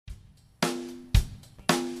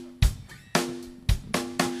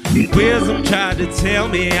Wisdom tried to tell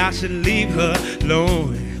me I should leave her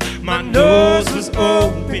alone. My nose was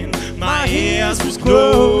open, my ears was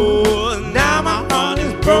closed. Now my heart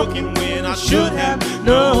is broken when I should have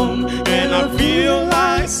known, and I feel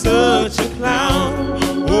like such a clown.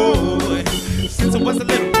 Oh, since I was a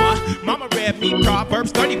little one, Mama read me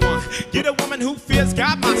Proverbs 31. Get a woman who fears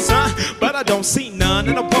God, my son, but I don't see none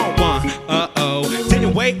and I want one.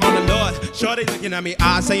 Didn't wait on the Lord. Shorty looking at me,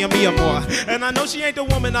 I say me or more, and I know she ain't the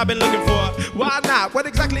woman I've been looking for. Why not? What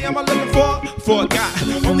exactly am I looking for? For a guy,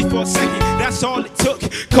 only for a second, that's all it took.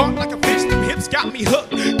 Caught like a fish, them hips got me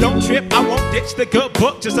hooked. Don't trip, I won't ditch the good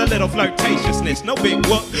book. Just a little flirtatiousness, no big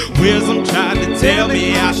whoop. Wisdom tried to tell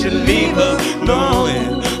me I should leave her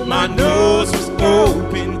alone. My nose was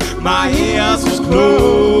open, my ears was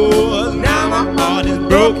closed. Now my heart is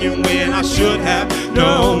broken when I should have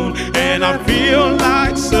known, and I feel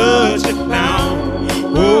like such a clown.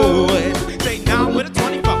 Oh, say now with a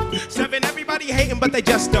 24/7, everybody hating, but they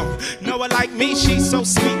just don't know her like me. She's so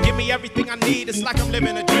sweet, give me everything I need. It's like I'm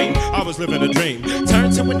living a dream. I was living a dream,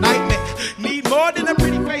 turned to a nightmare. Need more than a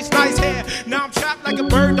pretty face, nice hair. Now I'm trapped like a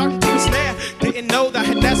bird on to a snare. Didn't know that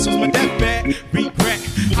this was my deathbed. Regret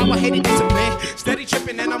how I hated this man. Steady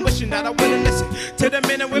tripping and I'm wishing that I wouldn't listen to the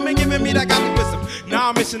men and women giving me that godly wisdom. Now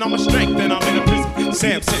I'm missing all my strength and I'm in a prison.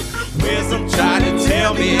 Samson, wisdom tried to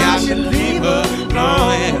tell me I should leave her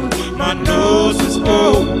alone. My nose was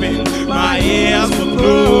open, my ears were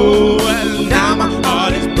closed. Now my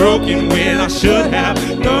heart is broken when I should have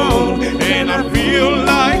known, and I feel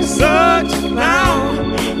like such a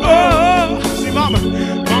clown. Oh, see, mama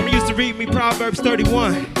used to read me Proverbs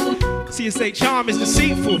 31. See, it say charm is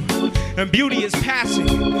deceitful and beauty is passing,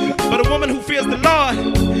 but a woman who fears the Lord,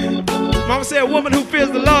 mama said a woman who fears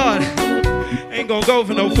the Lord ain't gonna go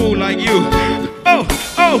for no fool like you. Oh,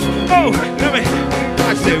 let me.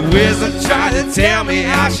 I said wisdom tried to tell me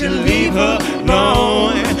I should leave her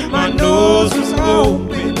alone. My nose was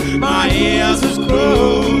open, my ears was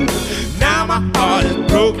closed. Now my heart is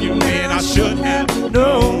broken when I should have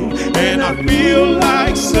known, and I feel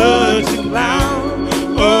like such a clown.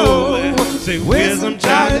 Oh, say wisdom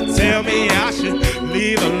tried to tell me I should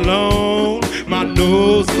leave alone. My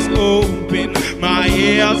nose was open, my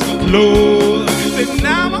ears were closed. But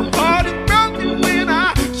now my heart is broken when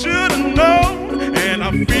I should have known, and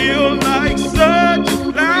I feel like such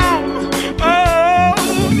a clown. Oh.